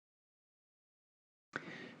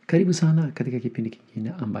Karibu sana katika kipindi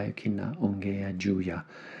kingine ambayo kinaongea juu ya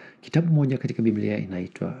kitabu moja katika Biblia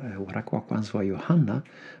inaitwa waraka wa kwanza wa Yohana.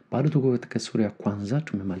 Bado tuko katika sura ya kwanza,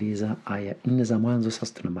 tumemaliza aya 4 za mwanzo,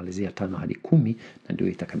 sasa tunamalizia 5 hadi 10 na ndio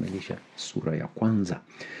itakamilisha sura ya kwanza.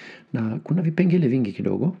 Na kuna vipengele vingi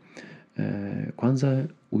kidogo. Kwanza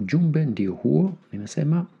ujumbe ndio huo,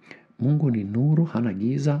 nimesema Mungu ni nuru, hana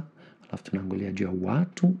giza. Alafu tunaangalia juu ya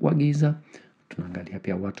watu wa giza, tunaangalia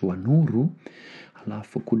pia watu wa nuru.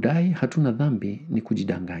 Alafu kudai hatuna dhambi ni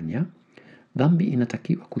kujidanganya. Dhambi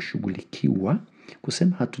inatakiwa kushughulikiwa.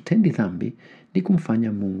 Kusema hatutendi dhambi ni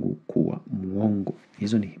kumfanya Mungu kuwa mwongo.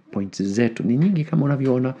 Hizo ni points zetu, ni nyingi kama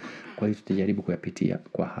unavyoona, kwa hiyo tutajaribu kuyapitia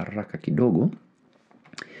kwa haraka kidogo.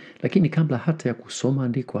 Lakini kabla hata ya kusoma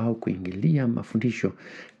andiko au kuingilia mafundisho,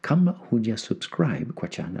 kama huja subscribe kwa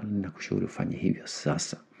channel, ninakushauri ufanye hivyo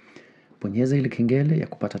sasa. Bonyeza ile kengele ya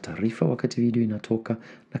kupata taarifa wakati video inatoka,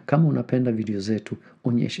 na kama unapenda video zetu,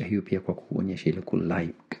 onyesha hiyo pia kwa kuonyesha ile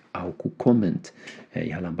kulike au kucomment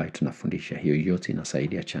yale ambayo tunafundisha. Hiyo yote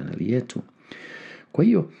inasaidia channel yetu. Kwa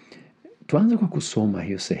hiyo tuanze kwa kusoma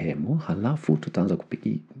hiyo sehemu, halafu tutaanza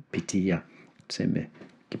kupitia tuseme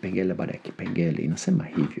kipengele baada ya kipengele. Inasema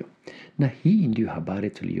hivyo: na hii ndiyo habari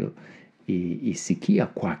tuliyoisikia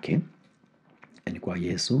kwake, yani kwa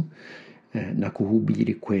Yesu, na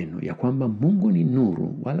kuhubiri kwenu, ya kwamba Mungu ni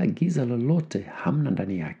nuru, wala giza lolote hamna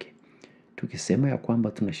ndani yake. Tukisema ya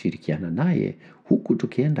kwamba tunashirikiana naye, huku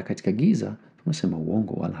tukienda katika giza, tunasema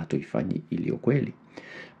uongo, wala hatuifanyi iliyo kweli.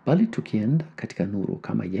 Bali tukienda katika nuru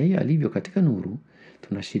kama yeye alivyo katika nuru,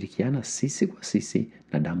 tunashirikiana sisi kwa sisi,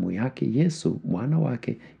 na damu yake Yesu mwana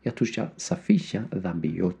wake yatusafisha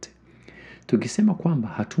dhambi yote. Tukisema kwamba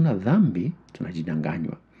hatuna dhambi,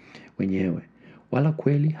 tunajidanganywa wenyewe, wala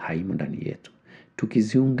kweli haimo ndani yetu.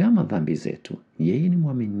 Tukiziungama dhambi zetu, yeye ni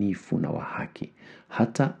mwaminifu na wa haki,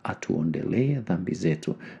 hata atuondelee dhambi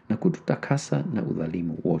zetu na kututakasa na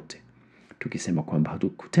udhalimu wote. Tukisema kwamba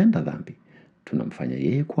hatukutenda dhambi, tunamfanya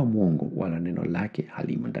yeye kuwa mwongo, wala neno lake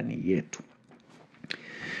halimo ndani yetu.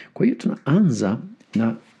 Kwa hiyo tunaanza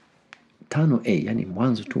na 5a, yani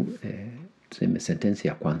mwanzo tu. Tuseme sentensi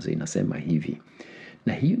ya kwanza inasema hivi: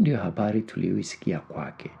 na hiyo ndiyo habari tuliyoisikia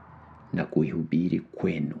kwake na kuihubiri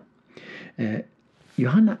kwenu.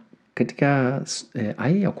 Yohana katika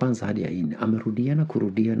aya ya kwanza hadi ya 4 amerudia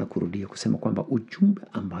na kurudia kusema kwamba ujumbe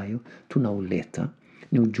ambayo tunauleta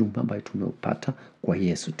ni ujumbe ambayo tumeupata kwa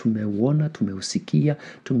Yesu. Tumeuona, tumeusikia,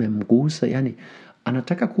 tumemgusa. Yani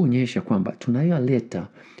anataka kuonyesha kwamba tunayoleta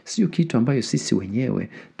sio kitu ambayo sisi wenyewe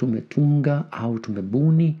tumetunga au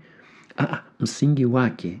tumebuni. Msingi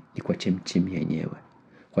wake ni kwa chemchemi yenyewe.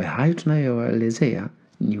 Kwa hayo tunayoelezea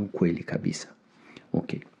ni ukweli kabisa.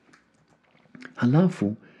 Okay.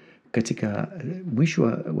 Halafu katika mwisho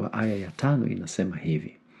wa aya ya 5 inasema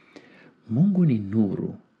hivi: Mungu ni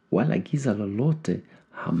nuru, wala giza lolote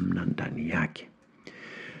hamna ndani yake.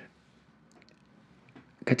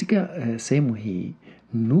 Katika sehemu hii,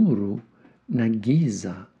 nuru na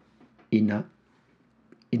giza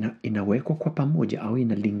inawekwa kwa pamoja au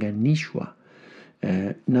inalinganishwa,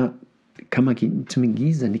 na kama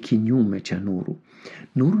giza ni kinyume cha nuru.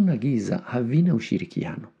 Nuru na giza havina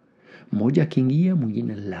ushirikiano. Mmoja akiingia,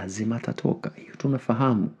 mwingine lazima atatoka. Hiyo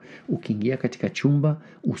tunafahamu. Ukiingia katika chumba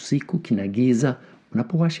usiku kina giza,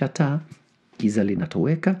 unapowasha taa, giza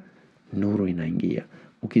linatoweka, nuru inaingia.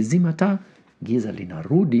 Ukizima taa, giza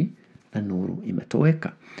linarudi na nuru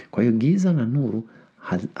imetoweka. Kwa hiyo giza na nuru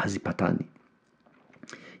hazipatani.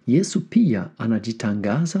 Yesu pia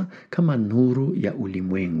anajitangaza kama nuru ya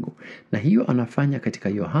ulimwengu, na hiyo anafanya katika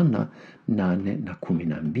Yohana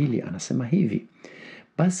 8:12. Anasema hivi: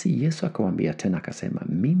 basi Yesu akawaambia tena akasema,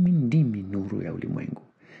 mimi ndimi nuru ya ulimwengu.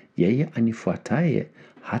 Yeye anifuataye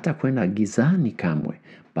hata kwenda gizani kamwe,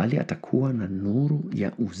 bali atakuwa na nuru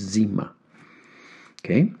ya uzima.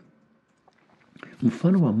 Okay?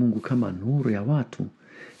 Mfano wa Mungu kama nuru ya watu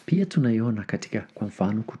pia tunaiona katika, kwa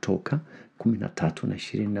mfano, Kutoka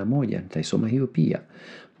 13:21. Nitaisoma hiyo pia.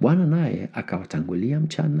 Bwana naye akawatangulia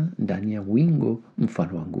mchana ndani ya wingu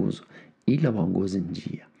mfano wa nguzo, ila waongoze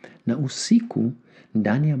njia, na usiku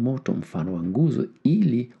ndani ya moto mfano wa nguzo,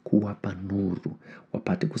 ili kuwapa nuru,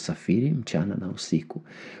 wapate kusafiri mchana na usiku.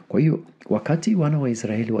 Kwa hiyo wakati wana wa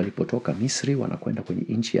Israeli walipotoka Misri wanakwenda kwenye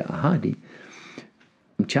nchi ya ahadi,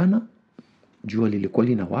 mchana jua lilikuwa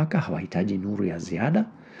linawaka, hawahitaji nuru ya ziada.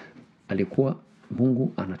 Alikuwa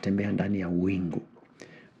Mungu anatembea ndani ya wingu.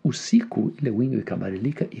 Usiku ile wingu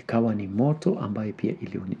ikabadilika ikawa ni moto ambaye pia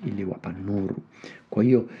iliwapa nuru. Kwa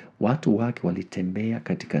hiyo watu wake walitembea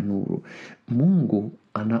katika nuru. Mungu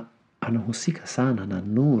anahusika sana na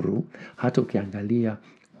nuru. Hata ukiangalia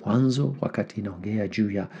Mwanzo wakati inaongea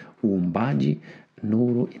juu ya uumbaji,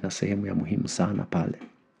 nuru ina sehemu ya muhimu sana pale.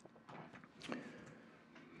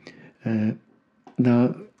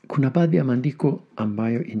 Na kuna baadhi ya maandiko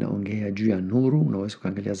ambayo inaongea juu ya nuru. Unaweza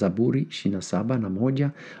kuangalia Zaburi 27:1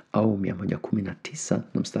 au 119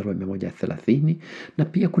 na mstari wa 130. Na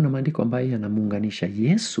pia kuna maandiko ambayo yanamuunganisha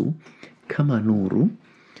Yesu kama nuru.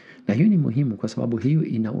 Na hiyo ni muhimu kwa sababu hiyo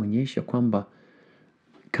inaonyesha kwamba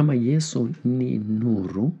kama Yesu ni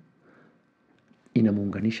nuru,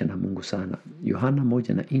 inamuunganisha na Mungu sana. Yohana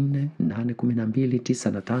 1:4, 8:12,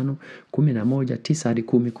 9:5, 11, 9 hadi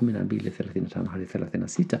 10, 12, 35 hadi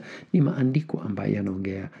 36 ni maandiko ambayo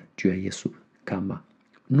yanaongea juu ya Yesu kama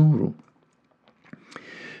nuru.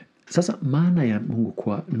 Sasa maana ya Mungu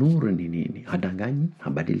kwa nuru ni nini? Hadanganyi,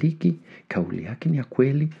 habadiliki, kauli yake ni ya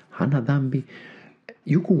kweli, hana dhambi,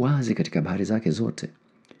 yuko wazi katika habari zake zote.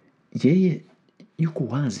 Yeye yuko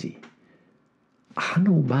wazi,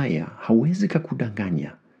 hana ubaya, hawezi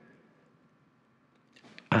kukudanganya.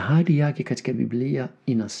 Ahadi yake katika Biblia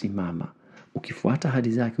inasimama. Ukifuata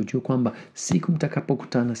ahadi zake ujue kwamba siku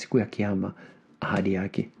mtakapokutana siku ya kiyama, ahadi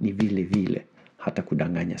yake ni vile vile, hata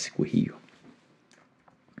kudanganya siku hiyo.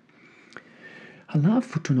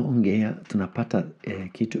 Halafu tunapata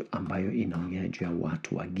kitu ambayo inaongea juu ya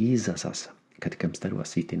watu wa giza sasa. Katika mstari wa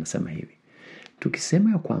 6 inasema hivi: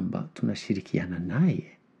 tukisema ya kwamba tunashirikiana naye,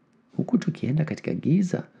 huku tukienda katika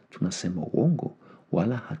giza, tunasema uongo,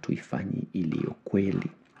 wala hatuifanyi iliyo kweli.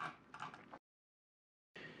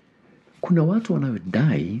 Kuna watu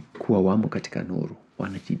wanaodai kuwa wamo katika nuru,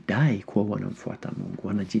 wanajidai kuwa wanamfuata Mungu,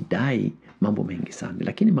 wanajidai mambo mengi sana,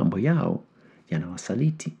 lakini mambo yao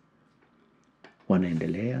yanawasaliti.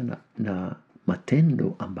 Wanaendelea na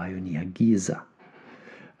matendo ambayo ni ya giza,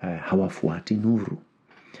 hawafuati nuru.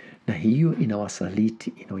 Na hiyo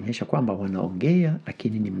inawasaliti, inaonyesha kwamba wanaongea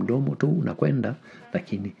lakini ni mdomo tu unakwenda,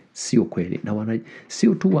 lakini sio kweli. Na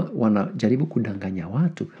sio tu wanajaribu kudanganya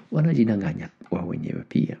watu, wanajidanganya wao wenyewe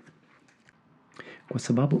pia. Kwa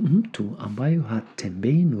sababu mtu ambayo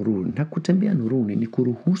hatembei nuruni, na kutembea nuruni ni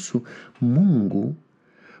kuruhusu Mungu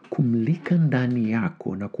kumlika ndani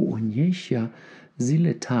yako na kuonyesha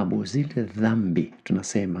zile tabu, zile dhambi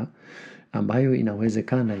tunasema, ambayo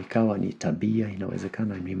inawezekana ikawa ni tabia,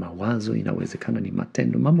 inawezekana ni mawazo, inawezekana ni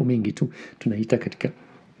matendo, mambo mengi tu tunaita katika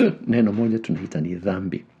neno moja tunaita ni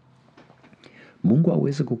dhambi. Mungu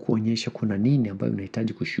aweze kukuonyesha kuna nini ambayo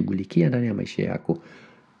unahitaji kushughulikia ndani ya maisha yako,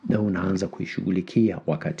 na unaanza kuishughulikia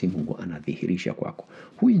wakati Mungu anadhihirisha kwako.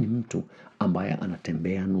 Huyu ni mtu ambaye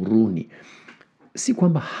anatembea nuruni. Si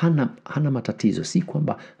kwamba hana matatizo, si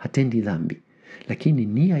kwamba hatendi dhambi, lakini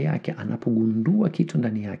nia yake, anapogundua kitu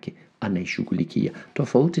ndani yake anaishughulikia.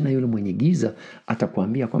 Tofauti na yule mwenye giza,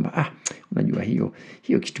 atakwambia kwamba unajua hiyo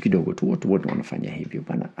kitu kidogo tu, watu wote wanafanya hivyo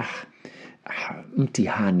bana,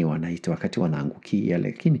 mtihani wanaita wakati wanaangukia,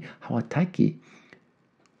 lakini hawataki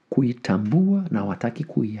kuitambua na hawataki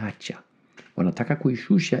kuiacha. Wanataka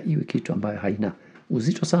kuishusha iwe kitu ambayo haina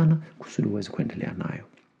uzito sana kusudi uweze kuendelea nayo.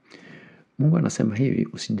 Mungu anasema hivi,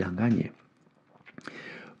 usidanganye.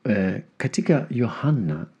 Katika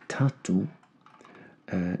Yohana 3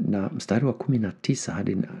 na mstari wa 19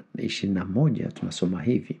 hadi 21 tunasoma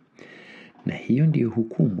hivi: na hiyo ndiyo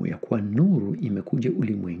hukumu ya kuwa nuru imekuja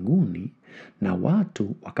ulimwenguni, na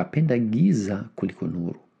watu wakapenda giza kuliko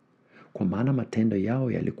nuru, kwa maana matendo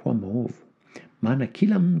yao yalikuwa maovu. Maana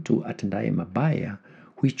kila mtu atendaye mabaya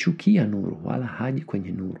huichukia nuru, wala haji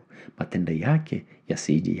kwenye nuru, matendo yake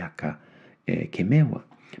yasije yakakemewa.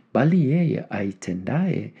 Bali yeye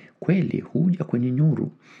aitendaye kweli huja kwenye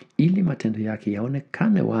nuru, ili matendo yake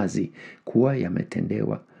yaonekane wazi kuwa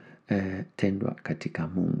tendwa katika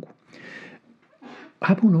Mungu.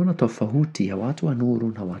 Hapo unaona tofauti ya watu wa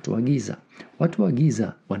nuru na watu wa giza. Watu wa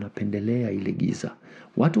giza wanapendelea ile giza.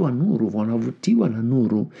 Watu wa nuru wanavutiwa na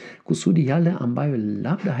nuru kusudi yale ambayo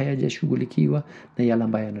labda hayajashughulikiwa na yale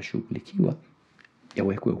ambayo yanashughulikiwa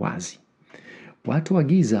yawekwe wazi. Watu wa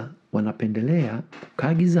giza wanapendelea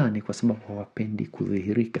kukaa gizani kwa sababu hawapendi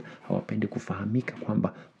kudhihirika, hawapendi kufahamika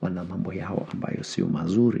kwamba wana mambo yao ambayo sio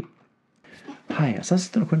mazuri. Haya,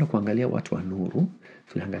 sasa tunakwenda kuangalia watu wa nuru.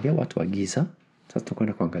 Tuliangalia watu wa giza, sasa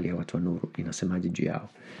tunakwenda kuangalia watu wa nuru. Inasemaje juu yao?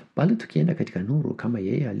 Bali tukienda katika nuru kama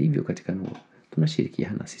yeye alivyo katika nuru,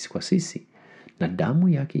 tunashirikiana sisi kwa sisi, na damu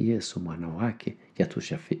yake Yesu mwana wake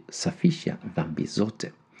yatusafisha dhambi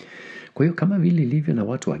zote. Kwa hiyo kama vile ilivyo na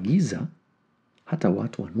watu wa giza, hata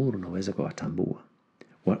watu wa nuru naweza kuwatambua.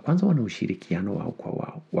 Kwanza wana ushirikiano wao kwa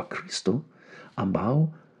wao. Wakristo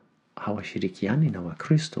ambao hawashirikiani na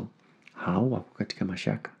Wakristo, hao wako katika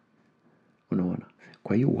mashaka. Unaona?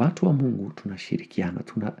 Kwa hiyo watu wa Mungu tunashirikiana,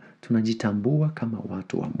 tunajitambua kama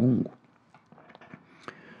watu wa Mungu.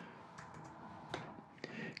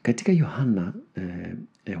 Katika Yohana,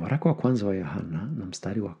 waraka wa kwanza wa Yohana na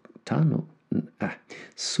mstari wa 5,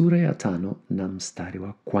 sura ya 5 na mstari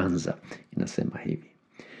wa kwanza inasema hivi: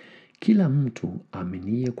 kila mtu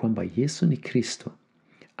aaminiye kwamba Yesu ni Kristo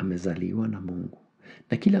amezaliwa na Mungu,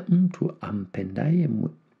 na kila mtu ampendaye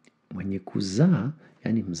mwenye kuzaa,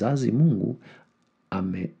 yani mzazi Mungu,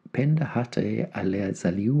 amependa hata yeye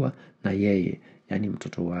aliyezaliwa na yeye, yani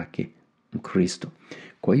mtoto wake Mkristo.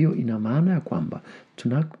 Kwa hiyo ina maana ya kwamba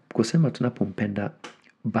tunapompenda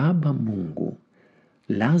Baba Mungu,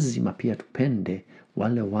 lazima pia tupende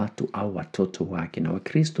wale watu au watoto wake, na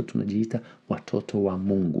Wakristo tunajiita watoto wa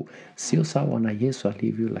Mungu. Sio sawa na Yesu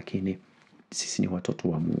alivyo, lakini sisi ni watoto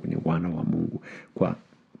wa Mungu, ni wana wa Mungu,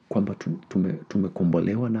 kwamba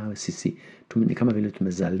tumekombolewa nawe, sisi ni kama vile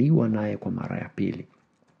tumezaliwa naye kwa mara ya pili.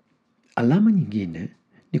 Alama nyingine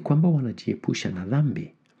ni kwamba wanajiepusha na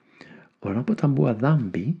dhambi. Wanapotambua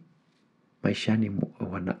dhambi maishani,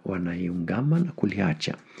 wanaiungama na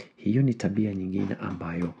kuliacha. Hiyo ni tabia nyingine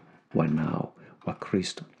ambayo wanao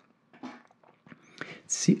Wakristo.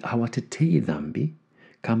 Hawatetei dhambi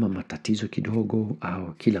kama matatizo kidogo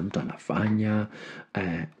au kila mtu anafanya.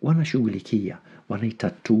 Wanashughulikia,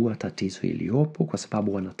 wanaitatua tatizo iliyopo, kwa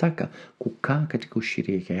sababu wanataka kukaa katika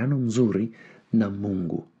ushirikiano mzuri na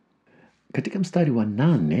Mungu. Katika mstari wa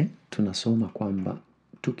 8 tunasoma kwamba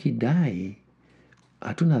tukidai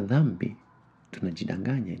hatuna dhambi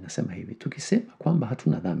tunajidanganya. Inasema hivi: tukisema kwamba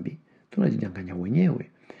hatuna dhambi tunajidanganya wenyewe,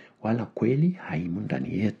 wala kweli haimo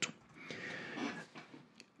ndani yetu.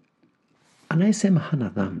 Anayesema hana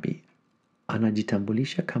dhambi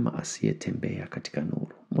anajitambulisha kama asiyetembea katika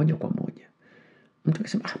nuru moja kwa moja. Mtu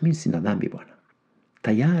akisema mimi sina dhambi bwana,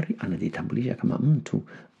 tayari anajitambulisha kama mtu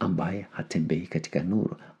ambaye hatembei katika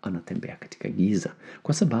nuru, anatembea katika giza,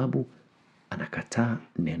 kwa sababu anakataa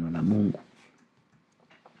neno la Mungu.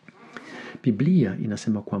 Biblia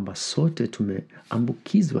inasema kwamba sote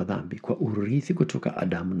tumeambukizwa dhambi kwa urithi kutoka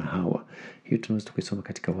Adamu na Hawa. Hiyo tunaweza kusoma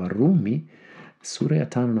katika Warumi sura ya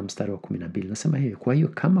 5 na mstari wa 12. Nasema hivi: kwa hiyo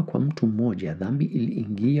kama kwa mtu mmoja dhambi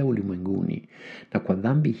iliingia ulimwenguni, na kwa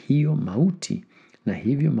dhambi hiyo mauti, na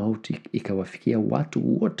hivyo mauti ikawafikia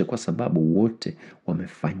watu wote kwa sababu wote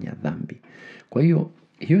wamefanya dhambi. Kwa hiyo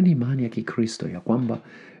ni imani ya Kikristo ya kwamba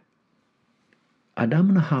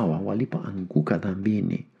Adamu na Hawa walipoanguka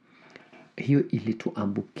dhambini, hiyo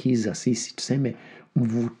ilituambukiza sisi, tuseme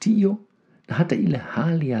mvutio na hata ile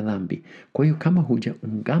hali ya dhambi. Kwa hiyo kama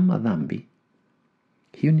hujaungama dhambi,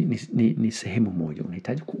 hiyo ni sehemu moja.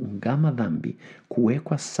 Unahitaji kuungama dhambi,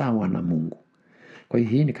 kuwekwa sawa na Mungu. Kwa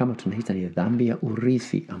hiyo hii ni kama tunaita ni dhambi ya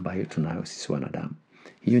urithi ambayo tunayo sisi wanadamu.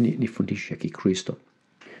 Hiyo ni fundisho ya Kikristo.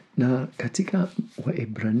 Na katika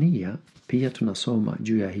Waebrania pia tunasoma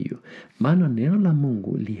juu ya hiyo. Maana neno la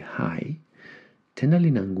Mungu li hai, tena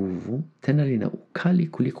lina nguvu, tena lina ukali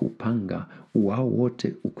kuliko upanga wao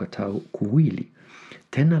wote ukatao kuwili,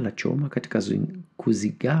 tena la choma katika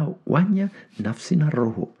kuzigawanya nafsi na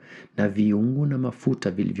roho na viungu na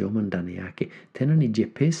mafuta vilivyomo ndani yake, tena ni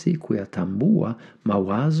jepesi kuyatambua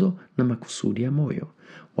mawazo na makusudi ya moyo.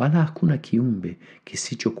 Wala hakuna kiumbe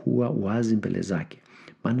kisichokuwa wazi mbele zake,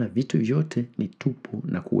 maana vitu vyote ni tupu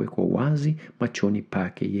na kuwekwa wazi machoni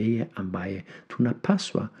pake yeye ambaye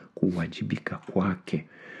tunapaswa kuwajibika kwake.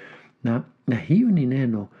 Na hiyo ni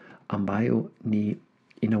neno ambayo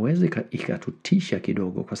inaweza ikatutisha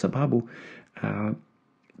kidogo, kwa sababu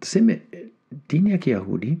tuseme dini ya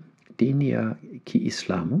Kiyahudi, dini ya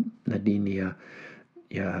Kiislamu na dini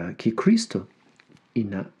ya Kikristo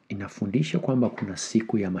inafundisha kwamba kuna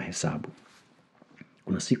siku ya mahesabu.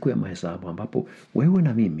 Kuna siku ya mahesabu ambapo wewe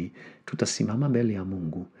na mimi tutasimama mbele ya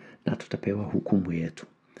Mungu na tutapewa hukumu yetu.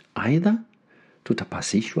 Aidha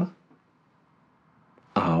tutapasishwa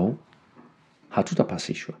au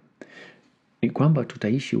hatutapasishwa. Ni kwamba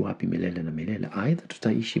tutaishi wapi milele na milele. Aidha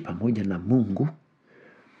tutaishi pamoja na Mungu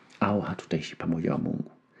au hatutaishi pamoja na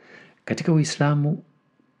Mungu. Katika Uislamu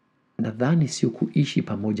nadhani sio kuishi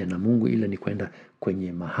pamoja na Mungu, ila ni kwenda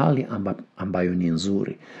kwenye mahali ambayo ni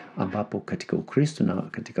nzuri, ambapo katika Ukristo na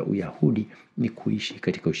katika Uyahudi ni kuishi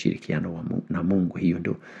katika ushirikiano na Mungu. Hiyo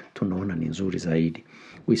ndio tunaona ni nzuri zaidi.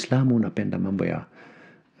 Uislamu unapenda mambo ya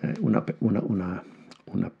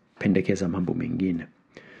unapendekeza mambo mengine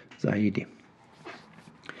zaidi.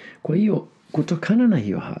 Kwa hiyo kutokana na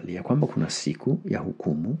hiyo hali ya kwamba kuna siku ya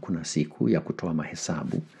hukumu, kuna siku ya kutoa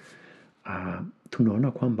mahesabu,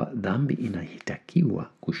 tunaona kwamba dhambi inatakiwa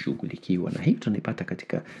kushughulikiwa, na hii tunaipata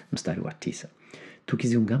katika mstari wa 9.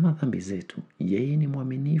 Tukiziungama dhambi zetu, yeye ni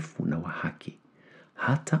mwaminifu na wa haki,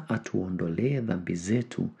 hata atuondolee dhambi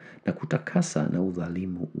zetu na kutakasa na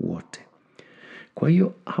udhalimu wote. Kwa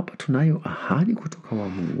hiyo hapa tunayo ahadi kutoka wa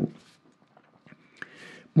Mungu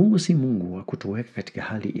Mungu si Mungu wa kutuweka katika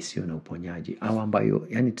hali isiyo na uponyaji, au ambayo,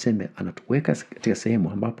 yani tuseme, anatuweka katika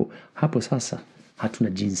sehemu ambapo hapo sasa hatuna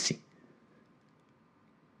jinsi.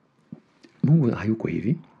 Mungu hayuko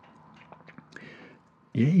hivi.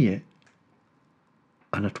 Yeye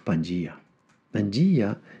anatupa njia. Na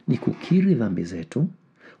njia ni kukiri dhambi zetu,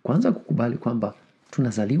 kwanza kukubali kwamba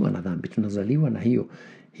tunazaliwa na dhambi, tunazaliwa na hiyo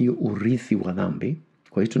urithi wa dhambi.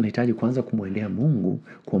 Kwa hiyo tunahitaji kwanza kumwendea Mungu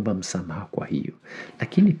kuomba msamaha kwa hiyo.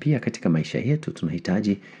 Lakini pia katika maisha yetu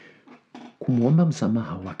tunahitaji kumuomba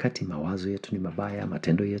msamaha wakati mawazo yetu ni mabaya,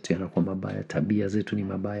 matendo yetu yanakuwa mabaya, tabia zetu ni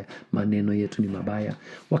mabaya, maneno yetu ni mabaya.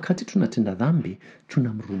 Wakati tunatenda dhambi,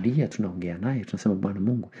 tunamrudia, tunaongea naye, tunasema, Bwana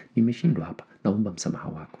Mungu, nimeshindwa hapa, naomba msamaha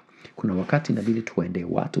wako. Kuna wakati inabidi tuwaendee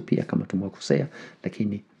watu pia kama tumewakosea,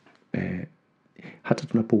 lakini hata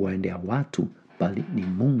tunapowaendea watu, bali ni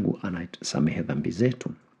Mungu anayesamehe dhambi zetu.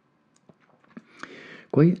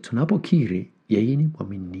 Kwa hiyo tunapokiri, yeye ni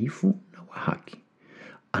mwaminifu na wa haki,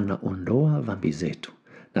 anaondoa dhambi zetu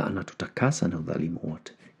na anatutakasa na udhalimu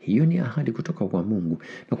wote. Hiyo ni ahadi kutoka kwa Mungu,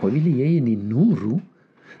 na kwa vile yeye ni nuru,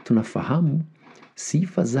 tunafahamu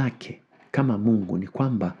sifa zake kama Mungu ni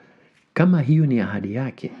kwamba kama hiyo ni ahadi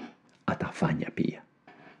yake, atafanya pia.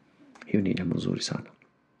 Hiyo ni jambo nzuri sana.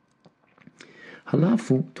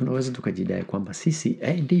 Halafu tunaweza tukajidai kwamba sisi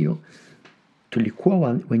ndiyo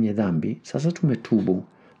tulikuwa wenye dhambi, sasa tumetubu,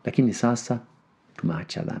 lakini sasa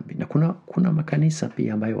tumeacha dhambi. Na kuna makanisa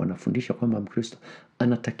pia ambayo wanafundisha kwamba Mkristo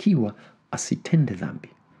anatakiwa asitende dhambi.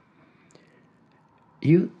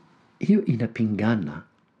 Hiyo inapingana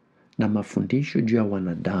na mafundisho juu ya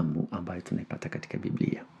wanadamu ambayo tunaipata katika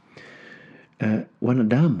Biblia.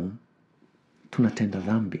 Wanadamu tunatenda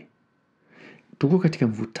dhambi. Tuko katika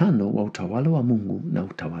mvutano wa utawala wa Mungu na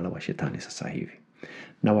utawala wa shetani sasa hivi.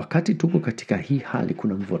 Na wakati tuko katika hii hali,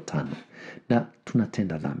 kuna mvutano na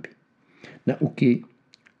tunatenda dhambi. Na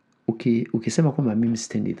ukisema kwamba mimi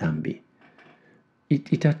sitendi dhambi,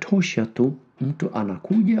 itatosha tu. Mtu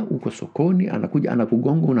anakuja uko sokoni, anakuja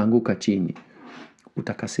anakugonga, unaanguka chini,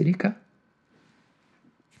 utakasirika,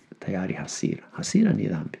 tayari hasira ni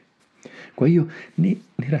dhambi. Kwa hiyo ni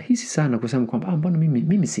rahisi sana kusema kwamba mbona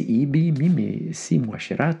mimi si ibi, mimi si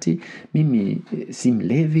mwasherati, mimi si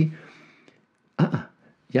mlevi.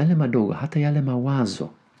 Yale madogo, hata yale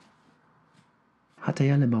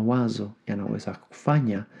mawazo yanaweza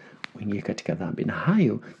kufanya uingie katika dhambi, na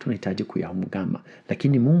hayo tunahitaji kuyaungama.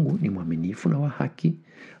 Lakini Mungu ni mwaminifu na wa haki,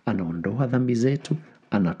 anaondoa dhambi zetu,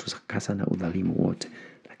 anatusakasa na udhalimu wote.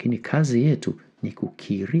 Lakini kazi yetu ni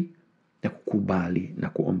kukiri na kukubali na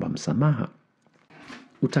kuomba msamaha.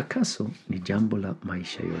 Utakaso ni jambo la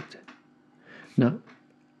maisha yote. Na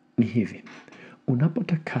ni hivi,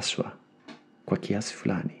 unapotakaswa kwa kiasi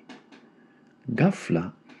fulani,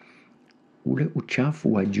 ghafla ule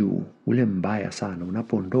uchafu wa juu, ule mbaya sana,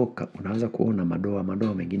 unapoondoka, unaanza kuona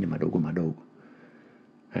madoa mengine madogo.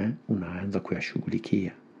 Unaanza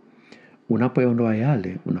kuyashughulikia. Unapoondoa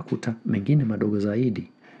yale, unakuta mengine madogo zaidi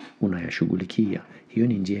unayashughulikia. Hiyo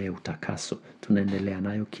ni njia ya utakaso. Tunaendelea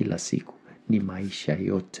nayo kila siku. Ni maisha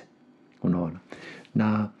yote. Unaona?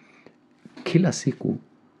 Na kila siku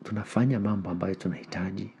tunafanya mambo ambayo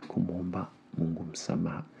tunahitaji kumwomba Mungu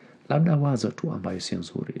msamaha. Labda wazo tu ambayo sio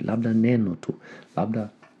nzuri, labda neno tu, labda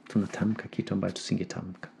tunatamka kitu ambayo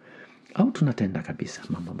tusingetamka, au tunatenda kabisa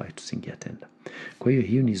mambo ambayo tusingetenda. Kwa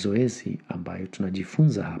hiyo ni zoezi ambayo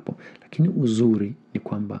tunajifunza hapo, lakini uzuri ni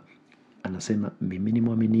kwamba anasema mimi ni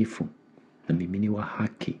mwaminifu na mimi ni wa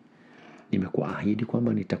haki. Nimekuahidi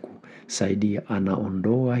kwamba nitakusaidia.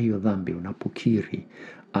 Anaondoa hiyo dhambi unapokiri,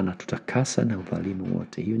 anatutakasa na udhalimu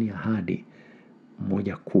wote. Hiyo ni ahadi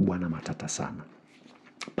moja kubwa na matata sana.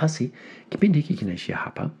 Basi kipindi hiki kinaishia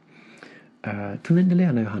hapa.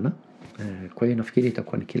 Tunaendelea na Yohana. Kwa hiyo nafikiri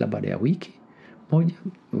itakuwa ni kila baada ya wiki moja.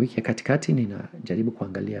 Wiki ya katikati ninajaribu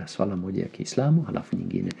kuangalia swala moja ya Kiislamu, halafu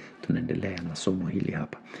nyingine tunaendelea na somo hili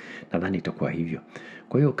hapa. Nadhani itakuwa hivyo.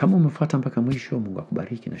 Kwa hiyo kama umefuata mpaka mwisho, Mungu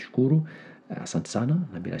akubariki, nashukuru. Asante sana,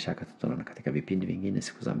 na bila shaka tutaonana katika vipindi vingine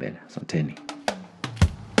siku za mbele. Asanteni.